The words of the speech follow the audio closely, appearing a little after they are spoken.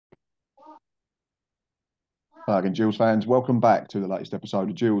Again, Gills fans, welcome back to the latest episode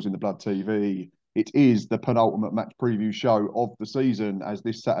of Gills in the Blood TV. It is the penultimate match preview show of the season, as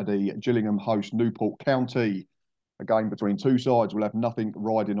this Saturday Gillingham host Newport County. A game between two sides will have nothing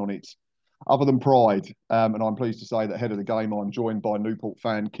riding on it other than pride. And I'm pleased to say that ahead of the game, I'm joined by Newport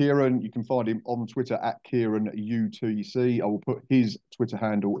fan Keiron. You can find him on Twitter at KeironUTC. I will put his Twitter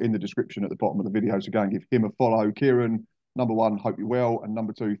handle in the description at the bottom of the video, so go and give him a follow. Keiron, number one, hope you're well. And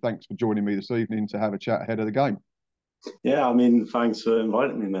number two, thanks for joining me this evening to have a chat ahead of the game. Yeah, thanks for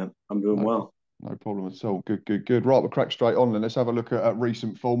inviting me, man. I'm doing No, well. no problem at all. Good, good, good. Right, we'll crack straight on then. Let's have a look at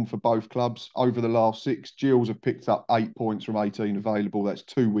recent form for both clubs. Over the last six, Gills have picked up 8 points from 18 available. That's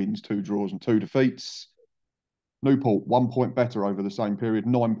 2 wins, 2 draws, and 2 defeats. Newport, 1 point better over the same period,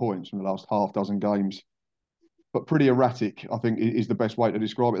 9 points from the last half dozen games. But pretty erratic, I think, is the best way to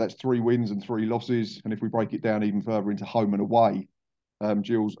describe it. That's 3 wins and 3 losses. And if we break it down even further into home and away,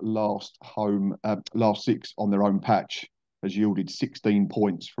 Gills' last six on their own patch has yielded 16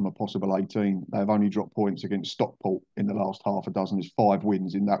 points from a possible 18. They have only dropped points against Stockport in the last half a dozen. There's 5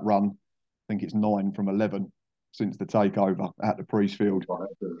 wins in that run. I think it's 9 from 11 since the takeover at the Priestfield.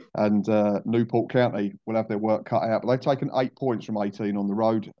 And Newport County will have their work cut out. But they've taken 8 points from 18 on the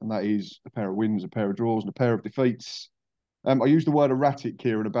road, and that is a pair of wins, a pair of draws, and a pair of defeats. I used the word erratic,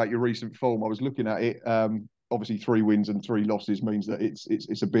 Keiron, about your recent form. I was looking at it. Obviously, 3 wins and 3 losses means that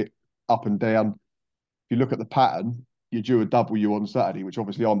it's a bit up and down. If you look at the pattern, you're due a W on Saturday, which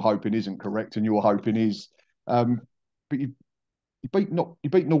obviously I'm hoping isn't correct, and you're hoping is. But you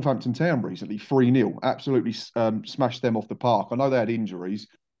beat Northampton Town recently 3-0. Absolutely smashed them off the park. I know they had injuries,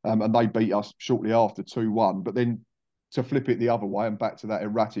 and they beat us shortly after 2-1. But then to flip it the other way and back to that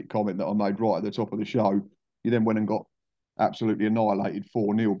erratic comment that I made right at the top of the show, you then went and got absolutely annihilated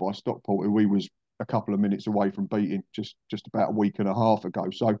 4-0 by Stockport, who we was a couple of minutes away from beating just about a week and a half ago.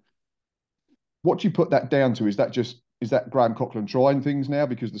 So what do you put that down to? Is that Graeme Coughlin trying things now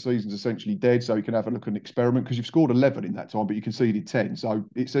because the season's essentially dead, so he can have a look at an experiment? Because you've scored 11 in that time, but you conceded 10. So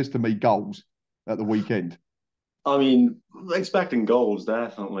it says to me goals at the weekend. I mean, expecting goals,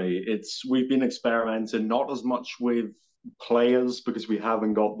 definitely. We've been experimenting not as much with players because we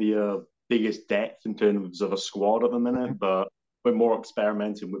haven't got the biggest depth in terms of a squad at the minute, but we're more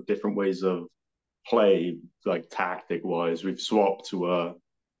experimenting with different ways of play, like tactic wise. We've swapped to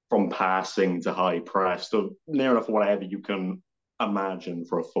from passing to high press, to near enough whatever you can imagine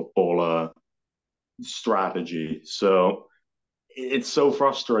for a footballer strategy. So it's so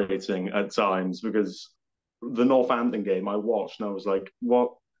frustrating at times because the Northampton game I watched and I was like,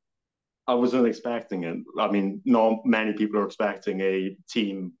 what? I wasn't expecting it. I mean, not many people are expecting a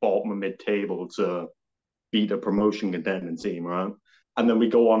team bottom of mid table to beat a promotion contending team, right? And then we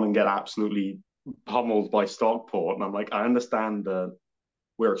go on and get absolutely pummeled by Stockport. And I'm like, I understand that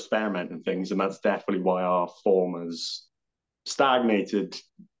we're experimenting things, and that's definitely why our form has stagnated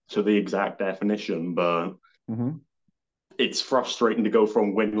to the exact definition. But Mm-hmm. it's frustrating to go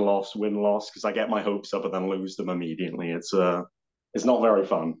from win loss because I get my hopes up and then lose them immediately. It's not very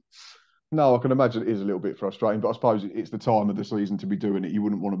fun. No, I can imagine it is a little bit frustrating, but I suppose it's the time of the season to be doing it. You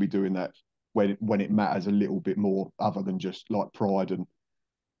wouldn't want to be doing that when it matters a little bit more, other than just like pride and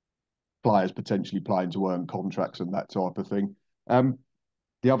players potentially playing to earn contracts and that type of thing. Um,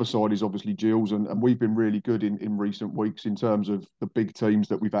 the other side is obviously Gills, and we've been really good in recent weeks in terms of the big teams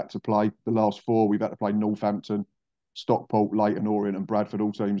that we've had to play. The last four, we've had to play Northampton, Stockport, Leyton Orient, and Bradford,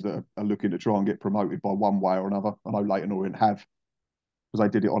 all teams that are looking to try and get promoted by one way or another. I know Leyton Orient have, because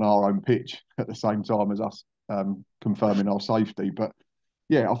they did it on our own pitch at the same time as us, confirming our safety. But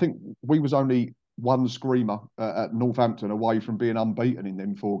yeah, I think we was only one screamer at Northampton away from being unbeaten in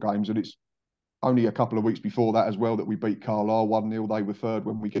them 4 games, and it's only a couple of weeks before that as well that we beat Carlisle 1-0. They were third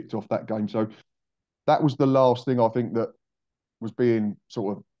when we kicked off that game. So that was the last thing I think that was being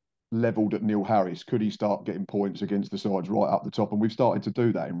sort of levelled at Neil Harris. Could he start getting points against the sides right up the top? And we've started to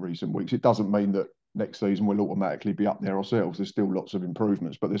do that in recent weeks. It doesn't mean that next season we'll automatically be up there ourselves. There's still lots of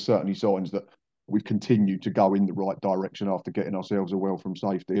improvements, but there's certainly signs that we've continued to go in the right direction after getting ourselves a well from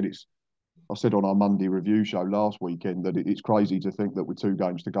safety. And I said on our Monday review show last weekend that it's crazy to think that with 2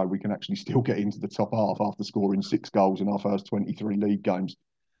 games to go, we can actually still get into the top half after scoring 6 goals in our first 23 league games.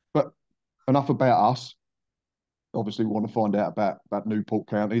 But enough about us. Obviously, we want to find out about Newport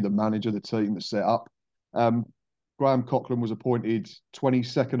County, the manager, the team, the setup. Um, Graeme Coughlin was appointed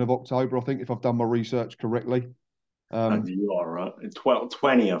 22nd of October, I think, if I've done my research correctly. And Um, you are right.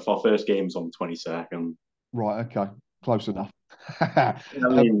 20th, our first game's on the 22nd. right, okay, close enough. I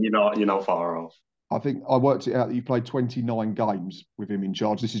mean, you're not far off. I think I worked it out that you played 29 games with him in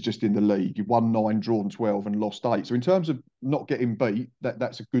charge. This is just in the league. You've won 9, drawn 12, and lost 8. So in terms of not getting beat,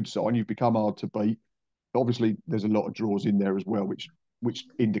 that's a good sign. You've become hard to beat. Obviously, there's a lot of draws in there as well, which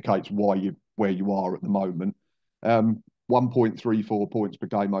indicates where you are at the moment. 1.34 points per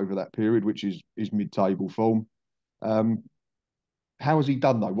game over that period, which is mid-table form. How has he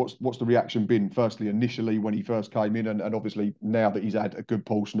done though? What's the reaction been? Firstly, initially when he first came in, and obviously now that he's had a good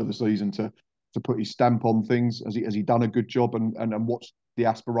portion of the season to put his stamp on things, has he done a good job? And what's the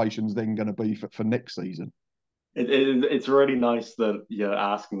aspirations then going to be for next season? It's really nice that you're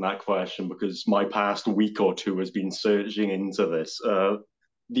asking that question because my past week or two has been searching into this.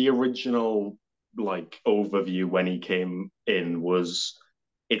 The original overview when he came in was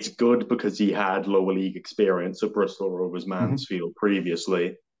it's good because he had lower league experience at Bristol Rovers Hmm. Mansfield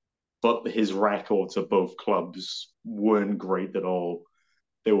previously, but his records at both clubs weren't great at all.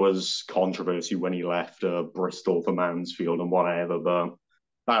 There was controversy when he left Bristol for Mansfield and whatever, but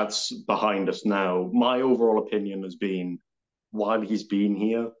that's behind us now. My overall opinion has been while he's been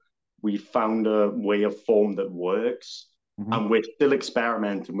here, we found a way of form that works, Hmm. and we're still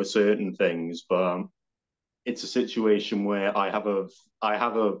experimenting with certain things, but it's a situation where I have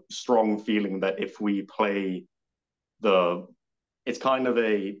a strong feeling that if we play the it's kind of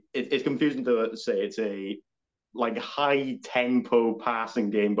it's confusing to say it's a high tempo passing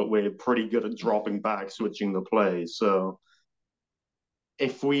game, but we're pretty good at dropping back, switching the play. So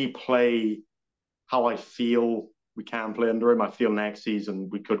if we play how I feel we can play under him, I feel next season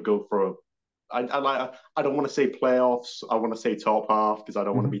we could go for a. I don't want to say playoffs. I want to say top half because I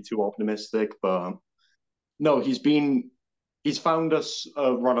don't want to Hmm. be too optimistic. But no, he's found us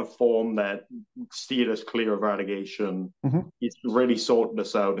a run of form that steered us clear of relegation. Hmm. He's really sorted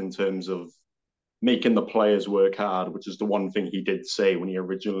us out in terms of making the players work hard, which is the one thing he did say when he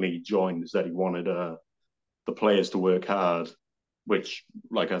originally joined, is that he wanted the players to work hard, which,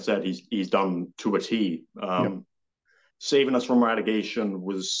 like I said, he's done to a T. Yep. Saving us from relegation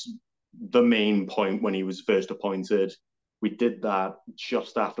was the main point when he was first appointed. We did that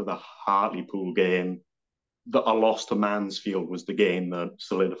just after the Hartlepool game. A loss to Mansfield was the game that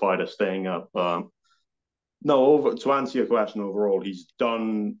solidified us staying up. No, to answer your question, overall, he's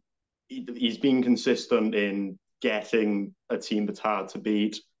been consistent in getting a team that's hard to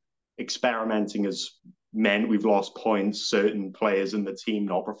beat. Experimenting has meant we've lost points. Certain players in the team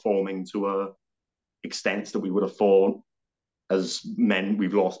not performing to a extent that we would have thought has meant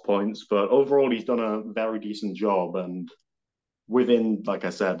we've lost points. But overall, he's done a very decent job. And within, like I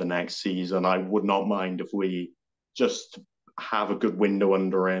said, the next season, I would not mind if we just have a good window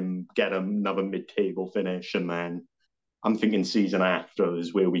under him, get another mid-table finish, and then I'm thinking season after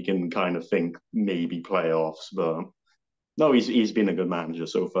is where we can kind of think maybe playoffs. But no, he's been a good manager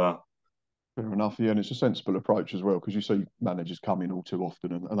so far. Fair enough, yeah, and it's a sensible approach as well because you see managers come in all too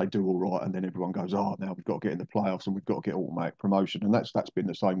often and they do all right, and then everyone goes, "Oh, now we've got to get in the playoffs and we've got to get automatic promotion," and that's been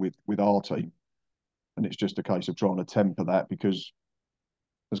the same with our team, and it's just a case of trying to temper that because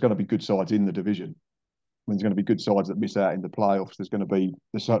there's going to be good sides in the division. When there's going to be good sides that miss out in the playoffs,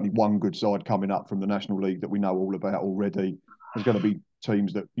 there's certainly one good side coming up from the National League that we know all about already. There's going to be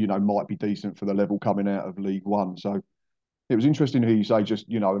teams that might be decent for the level coming out of League One. So it was interesting to hear you say just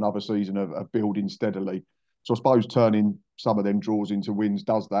another season of building steadily. So I suppose turning some of them draws into wins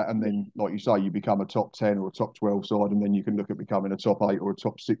does that, and then like you say, you become a top 10 or a top 12 side, and then you can look at becoming a top 8 or a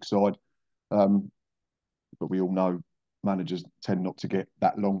top 6 side. Um, but we all know managers tend not to get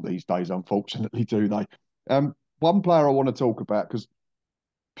that long these days, unfortunately, do they? One player I want to talk about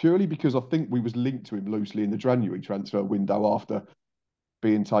purely because I think we was linked to him loosely in the January transfer window after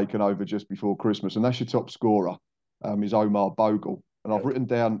being taken over just before Christmas, and that's your top scorer, is Omar Bogle. And I've written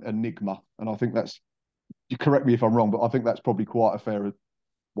down Enigma, and I think that's, you correct me if I'm wrong, but I think that's probably quite a fair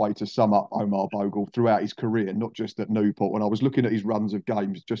way to sum up Omar Bogle throughout his career, not just at Newport. When I was looking at his runs of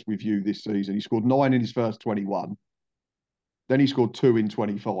games just with you this season, he scored 9 in his first 21, then he scored 2 in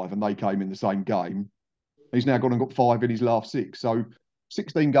 25, and they came in the same game. He's now gone and got 5 in his last 6. So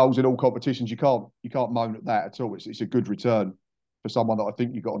 16 goals in all competitions. You can't moan at that at all. It's a good return for someone that I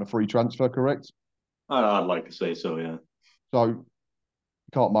think you got on a free transfer, correct? I'd like to say so, yeah. So you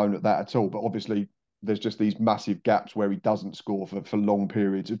can't moan at that at all. But obviously, there's just these massive gaps where he doesn't score for long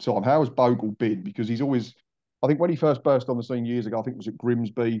periods of time. How has Bogle been? Because he's always, I think when he first burst on the scene years ago, I think it was at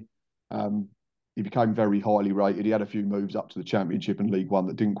Grimsby. Um, he became very highly rated. He had a few moves up to the Championship and League One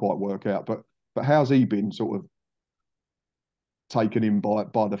that didn't quite work out. But how's he been sort of taken in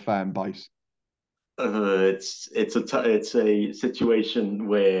by the fan base? It's a situation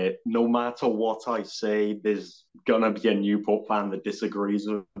where no matter what I say, there's gonna be a Newport fan that disagrees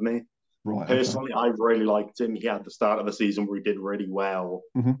with me. Right. Okay. Personally, I really liked him. He had the start of the season where he did really well,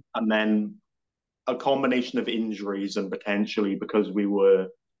 Hmm. and then a combination of injuries and potentially because we were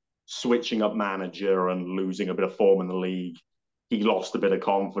switching up manager and losing a bit of form in the league, he lost a bit of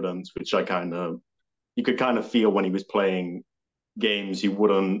confidence, which you could kind of feel when he was playing games. He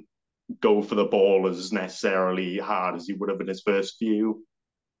wouldn't go for the ball as necessarily hard as he would have in his first few.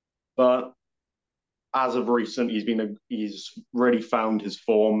 But as of recent, he's really found his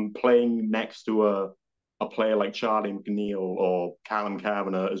form. Playing next to a player like Charlie McNeil or Callum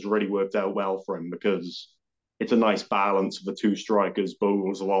Kavanagh has really worked out well for him, because it's a nice balance of the two strikers.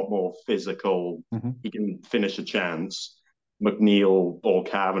 Bogle's a lot more physical. Mm-hmm. He can finish a chance. McNeil or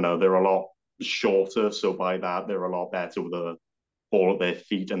Kavanagh, they're a lot shorter, so by that they're a lot better with the ball at their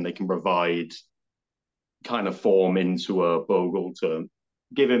feet, and they can provide kind of form into a Bogle to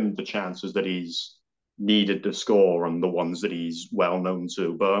give him the chances that he's needed to score and the ones that he's well known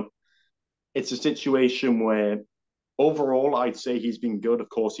to. But it's a situation where overall I'd say he's been good. Of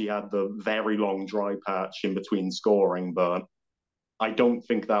course, he had the very long dry patch in between scoring, but I don't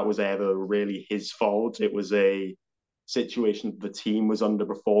think that was ever really his fault. It was a situation the team was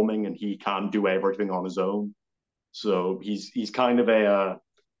underperforming and he can't do everything on his own. So he's kind of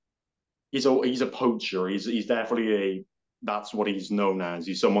he's a poacher. He's definitely that's what he's known as.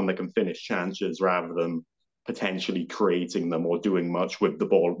 He's someone that can finish chances rather than potentially creating them or doing much with the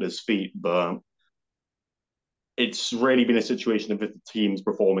ball at his feet. But it's really been a situation of if the team's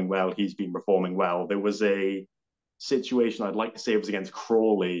performing well, he's been performing well. There was a situation, I'd like to say it was against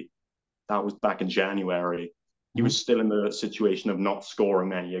Crawley. That was back in January. He was still in the situation of not scoring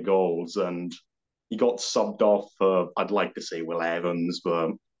many goals, and he got subbed off for, I'd like to say, Will Evans,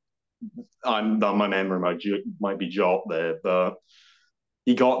 but my memory might be jot there. But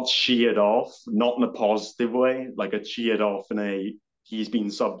he got cheered off, not in a positive way, like a cheered off in a he's been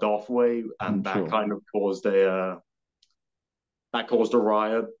subbed off way, and that kind of caused a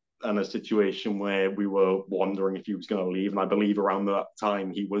riot and a situation where we were wondering if he was going to leave. And I believe around that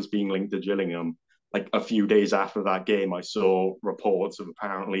time he was being linked to Gillingham. Like a few days after that game, I saw reports of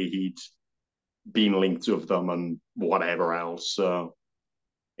apparently he'd been linked with them and whatever else. So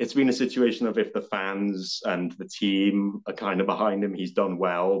it's been a situation of if the fans and the team are kind of behind him, he's done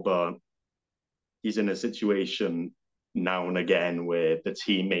well, but he's in a situation now and again where the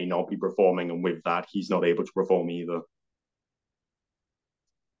team may not be performing, and with that, he's not able to perform either.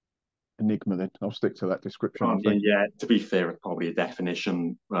 Enigma, then. I'll stick to that description. I think. Yeah, to be fair, it's probably a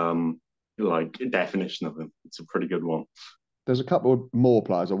definition, definition of him. It's a pretty good one. There's a couple of more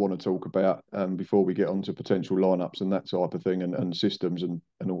players I want to talk about before we get on to potential lineups and that type of thing, and systems and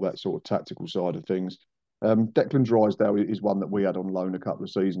all that sort of tactical side of things. Declan Drysdale is one that we had on loan a couple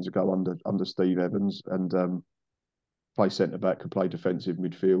of seasons ago under Steve Evans, and play centre back, could play defensive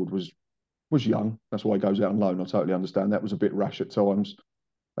midfield, was young. That's why he goes out on loan. I totally understand. That was a bit rash at times.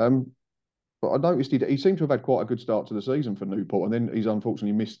 But I noticed he seemed to have had quite a good start to the season for Newport, and then he's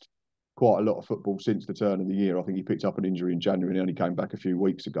unfortunately missed quite a lot of football since the turn of the year. I think he picked up an injury in January and he only came back a few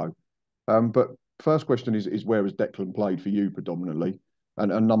weeks ago. But first question is where has Declan played for you predominantly?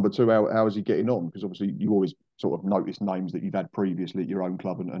 And number two, how is he getting on? Because obviously you always sort of notice names that you've had previously at your own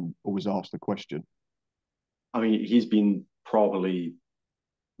club and always ask the question. I mean, he's been probably,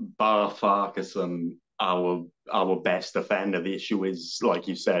 bar Farquharson, our best defender. The issue is, like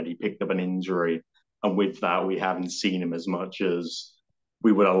you said, he picked up an injury, and with that, we haven't seen him as much as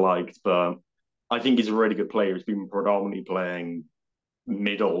we would have liked. But I think he's a really good player. He's been predominantly playing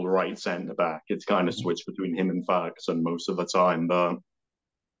middle right centre back. It's kind of switched between him and Farquharson most of the time. But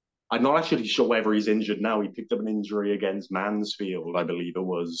I'm not actually sure whether he's injured now. He picked up an injury against Mansfield, I believe it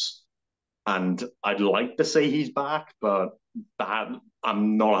was. And I'd like to say he's back, but that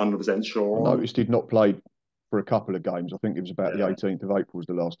I'm not 100% sure. I noticed he'd not played for a couple of games. I think it was about the 18th of April was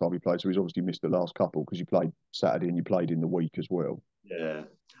the last time he played. So he's obviously missed the last couple because you played Saturday and you played in the week as well. Yeah.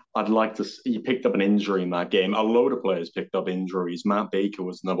 I'd like to see, he picked up an injury in that game. A load of players picked up injuries. Matt Baker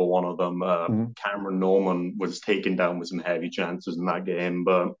was another one of them. Cameron Norman was taken down with some heavy chances in that game.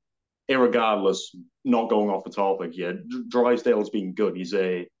 But irregardless, not going off the topic yet, Drysdale's been good.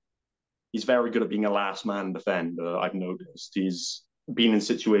 He's very good at being a last man defender, I've noticed. He's been in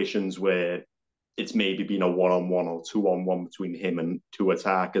situations where it's maybe been a one-on-one or two-on-one between him and two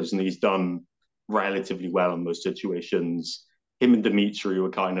attackers, and he's done relatively well in those situations. Him and Dimitri were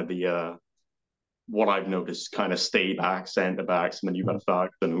kind of the, what I've noticed, kind of stay back, centre backs, and then you've got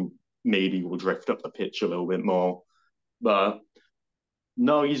Farquharson who maybe will drift up the pitch a little bit more. But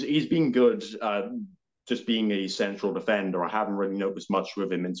no, he's been good. Just being a central defender, I haven't really noticed much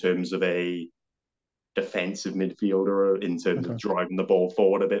with him in terms of a defensive midfielder, in terms of driving the ball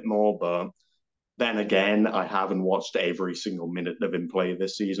forward a bit more. But then again, I haven't watched every single minute of him play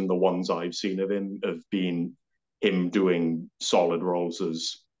this season. The ones I've seen of him have been him doing solid roles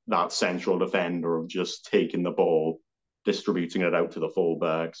as that central defender of just taking the ball, distributing it out to the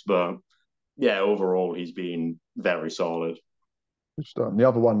fullbacks. But yeah, overall, he's been very solid. The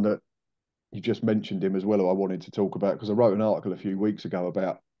other one that you just mentioned him as well, I wanted to talk about because I wrote an article a few weeks ago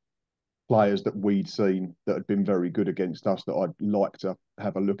about players that we'd seen that had been very good against us that I'd like to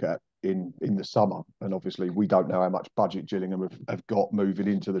have a look at in the summer. And obviously, we don't know how much budget Gillingham have got moving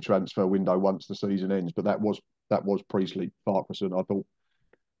into the transfer window once the season ends. But that was Priestley Farquharson. I thought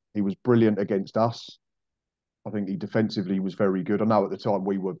he was brilliant against us. I think he defensively was very good. I know at the time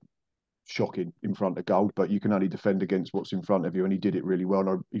we were shocking in front of goal, but you can only defend against what's in front of you, and he did it really well.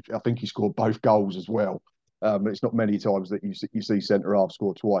 And I think he scored both goals as well. It's not many times that you see centre half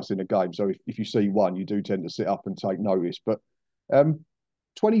score twice in a game. So if you see one, you do tend to sit up and take notice. But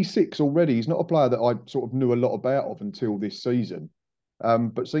 26 already, he's not a player that I sort of knew a lot about of until this season.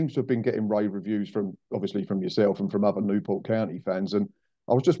 But seems to have been getting rave reviews from obviously from yourself and from other Newport County fans. And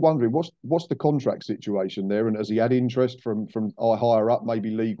I was just wondering, what's the contract situation there, and has he had interest from higher up, maybe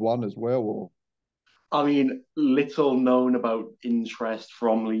League One as well? Or I mean, little known about interest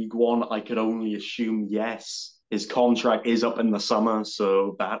from League One. I could only assume yes. His contract is up in the summer,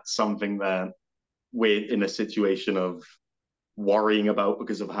 so that's something that we're in a situation of worrying about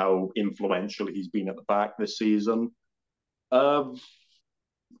because of how influential he's been at the back this season. Uh,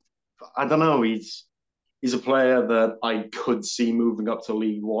 I don't know. He's a player that I could see moving up to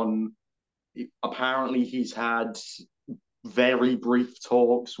League One. Apparently, he's had very brief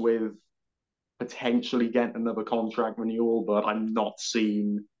talks with potentially getting another contract renewal, but I'm not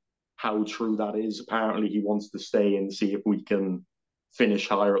seeing how true that is. Apparently, he wants to stay and see if we can finish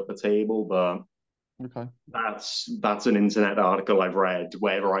higher up the table, but okay, that's an internet article I've read.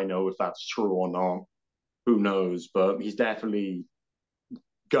 Whether I know if that's true or not, who knows? But he's definitely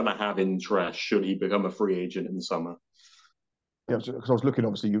gonna have interest should he become a free agent in the summer. yeah, because I was looking.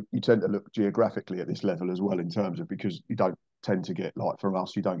 Obviously, you tend to look geographically at this level as well in terms of because you don't tend to get like from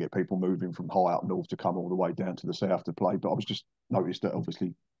us, you don't get people moving from high up north to come all the way down to the south to play. But I was just noticed that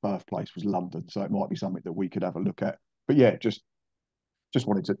obviously birthplace was London, so it might be something that we could have a look at. But yeah, just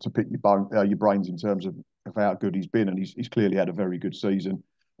wanted to pick your brains in terms of how good he's been, and he's clearly had a very good season.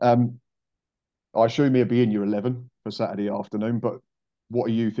 I assume he'll be in your 11 for Saturday afternoon, but what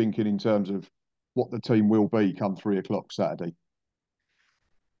are you thinking in terms of what the team will be come 3 o'clock Saturday?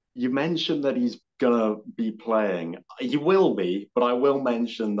 You mentioned that he's gonna be playing. He will be, but I will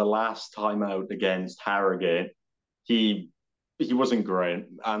mention the last time out against Harrogate, he he wasn't great,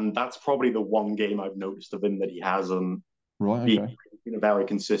 and that's probably the one game I've noticed of him that he hasn't Right, been okay. a very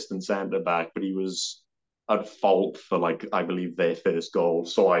consistent centre back. But he was at fault for like I believe their first goal.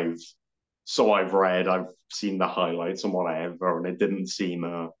 So I've read, I've seen the highlights and whatever, and it didn't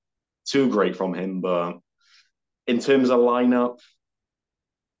seem too great from him. But in terms of lineup,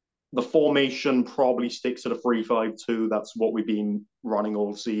 the formation probably sticks to the 3-5-2. That's what we've been running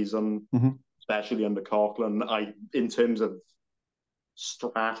all season, Mm-hmm. especially under Coughlin. In terms of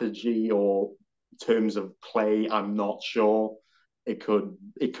strategy or terms of play, I'm not sure. It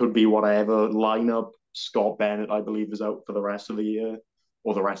could be whatever lineup. Scott Bennett, I believe, is out for the rest of the year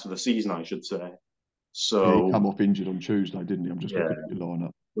or the rest of the season, I should say. Yeah, he So come off injured on Tuesday, didn't he? I'm just yeah, looking at your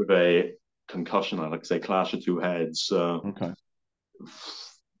lineup. with a concussion, I like to say, clash of two heads. Okay.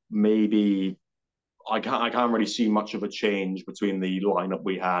 Maybe I can't really see much of a change between the lineup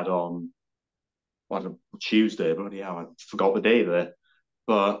we had on Tuesday, but yeah, I forgot the day there.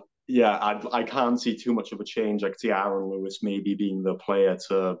 But yeah, I can't see too much of a change. I could see Aaron Lewis maybe being the player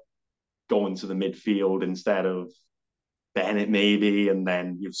to go into the midfield instead of Bennett, maybe, and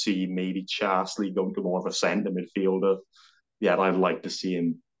then you'd see maybe Charsley going to more of a centre midfielder. Yeah, I'd like to see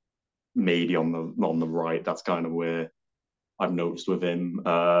him maybe on the right. That's kind of where I've noticed with him.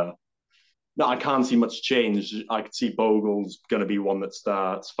 No, I can't see much change. I could see Bogle's going to be one that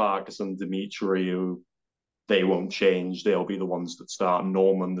starts. Farquharson, Dimitri, who they won't change. They'll be the ones that start.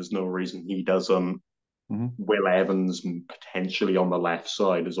 Norman, there's no reason he doesn't. Mm-hmm. Will Evans potentially on the left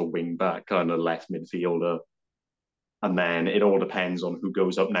side as a wing back, kind of left midfielder. And then it all depends on who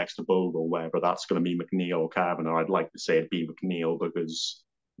goes up next to Bogle, whether that's going to be McNeil or Kavanagh. I'd like to say it'd be McNeil because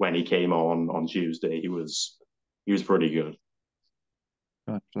when he came on Tuesday, he was pretty good.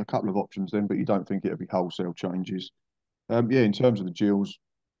 So a couple of options then, but you don't think it'll be wholesale changes. Yeah, in terms of the Gills,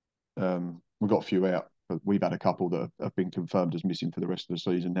 we've got a few out, but we've had a couple that have been confirmed as missing for the rest of the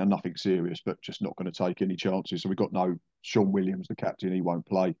season. Now, nothing serious, but just not going to take any chances. So we've got no Sean Williams, the captain, he won't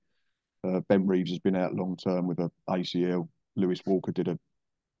play. Ben Reeves has been out long term with a ACL. Lewis Walker did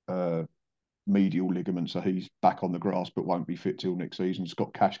a medial ligament, so he's back on the grass but won't be fit till next season.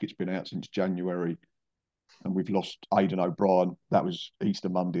 Scott Cashkett's been out since January. and we've lost Aidan O'Brien. That was Easter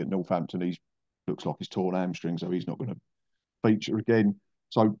Monday at Northampton. He looks like he's torn hamstring, so he's not going to feature again.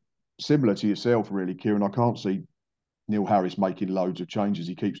 So similar to yourself, really, Keiron, I can't see Neil Harris making loads of changes.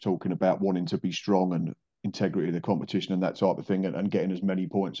 He keeps talking about wanting to be strong and integrity of the competition and that type of thing, and getting as many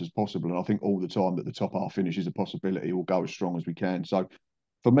points as possible. And I think all the time that the top half finish is a possibility, we'll go as strong as we can. So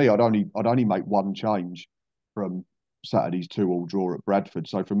for me, I'd only make one change from Saturday's 2-2 draw at Bradford.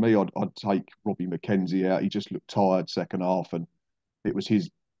 So for me, I'd take Robbie McKenzie out. He just looked tired second half, and it was his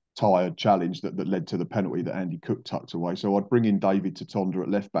tired challenge that led to the penalty that Andy Cook tucked away. So I'd bring in David Tatonda at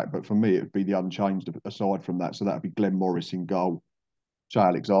left back, but for me, it would be the unchanged aside from that. So that would be Glenn Morris in goal, Jay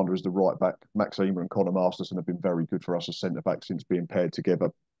Alexander as the right back. Max Emer and Connor Masterson have been very good for us as centre back since being paired together.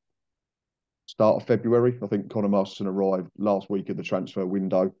 Start of February, I think Connor Masterson arrived last week at the transfer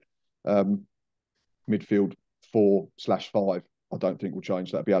window. Midfield 4/5. I don't think will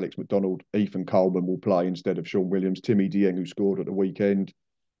change. That'd be Alex McDonald. Ethan Coleman will play instead of Sean Williams. Timmy Dieng, who scored at the weekend.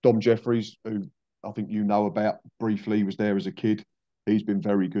 Dom Jeffries, who I think you know about briefly, he was there as a kid. He's been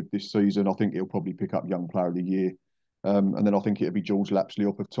very good this season. I think he'll probably pick up Young Player of the Year. And then I think it'll be George Lapsley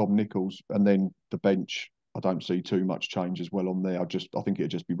up of Tom Nichols. And then the bench, I don't see too much change as well on there. I think it'll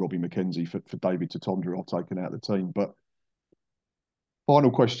just be Robbie McKenzie for David Tatonda. I've taken out of the team. But final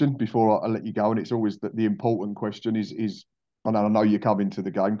question before I let you go, and it's always the important question is and I know you're coming to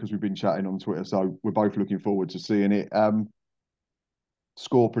the game because we've been chatting on Twitter, so we're both looking forward to seeing it.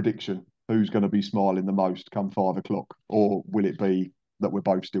 Score prediction. Who's going to be smiling the most come 5 o'clock? Or will it be that we're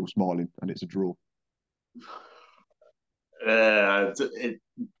both still smiling and it's a draw?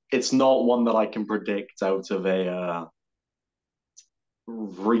 It's not one that I can predict out of a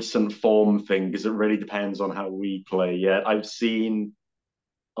recent form thing because it really depends on how we play. Yeah, I've seen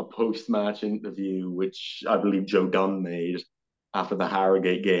a post-match interview, which I believe Joe Dunn made after the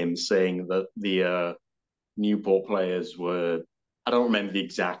Harrogate game, saying that the Newport players were, I don't remember the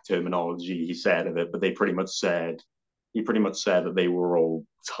exact terminology he said of it, but he pretty much said that they were all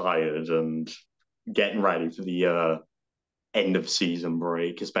tired and getting ready for the end of season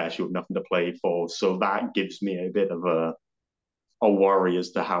break, especially with nothing to play for. So that gives me a bit of a worry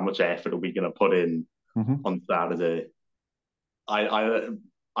as to how much effort are we going to put in on Saturday.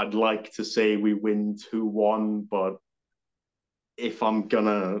 I'd like to say we win 2-1, but if I'm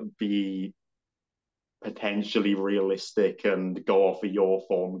gonna be potentially realistic and go off of your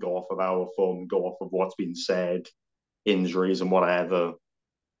form, go off of our form, go off of what's been said, injuries and whatever,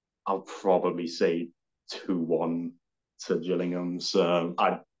 I'll probably say 2-1 to Gillingham. So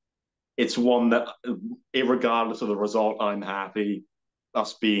it's one that, regardless of the result, I'm happy.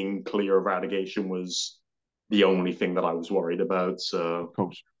 Us being clear of relegation was the only thing that I was worried about. So, of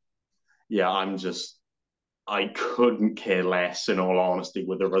course, yeah, I couldn't care less, in all honesty,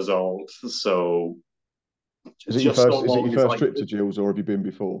 with the result. So, is it your first trip to Gills, or have you been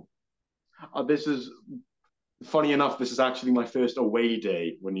before? This is funny enough. This is actually my first away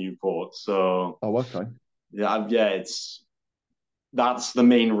day with Newport. So, oh, okay, yeah, that's the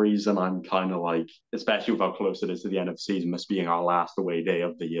main reason I'm kind of like, especially with how close it is to the end of the season, this being our last away day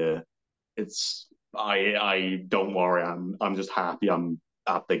of the year. I don't worry. I'm just happy I'm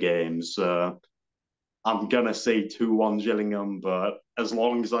at the games. I'm gonna say 2-1 Gillingham, but as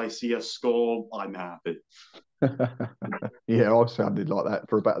long as I see a score, I'm happy. Yeah, I sounded like that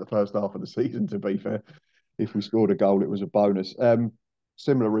for about the first half of the season, to be fair. If we scored a goal, it was a bonus.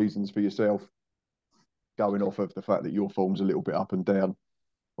 Similar reasons for yourself, going off of the fact that your form's a little bit up and down.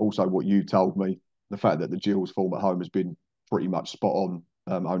 Also, what you told me, the fact that the Gills form at home has been pretty much spot on.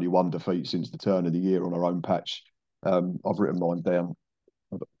 Only one defeat since the turn of the year on our own patch. I've written mine down.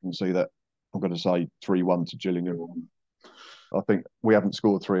 I can see that. I'm going to say 3-1 to Gillingham. I think we haven't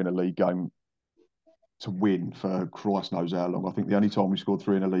scored 3 in a league game to win for Christ knows how long. I think the only time we scored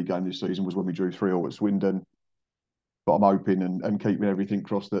 3 in a league game this season was when we drew 3-3 at Swindon. But I'm hoping and keeping everything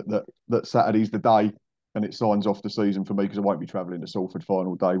crossed that Saturday's the day and it signs off the season for me, because I won't be travelling to Salford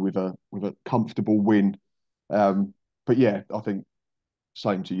final day with a comfortable win. But yeah, I think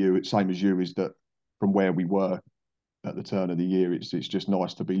same to you. It's same as you, is that from where we were at the turn of the year, it's just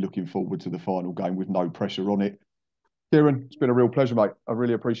nice to be looking forward to the final game with no pressure on it. Keiron, it's been a real pleasure, mate. I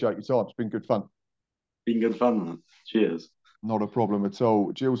really appreciate your time. It's been good fun. Been good fun, man. Cheers. Not a problem at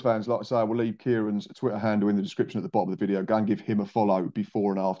all. Gills fans, like I say, I will leave Keiron's Twitter handle in the description at the bottom of the video. Go and give him a follow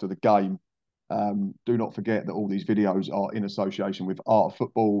before and after the game. Do not forget that all these videos are in association with Art of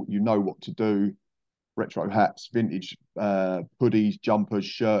Football. You know what to do. Retro hats, vintage hoodies, jumpers,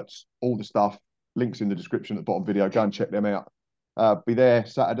 shirts, all the stuff. Links in the description at the bottom of the video. Go and check them out. Be there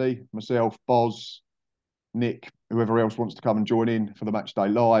Saturday. Myself, Boz, Nick, whoever else wants to come and join in for the match day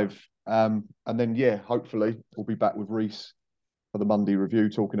live. And then, yeah, hopefully we'll be back with Reese for the Monday review,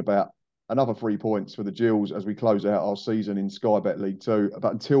 talking about another 3 points for the Gills as we close out our season in Sky Bet League 2.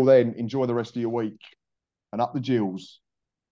 But until then, enjoy the rest of your week and up the Gills.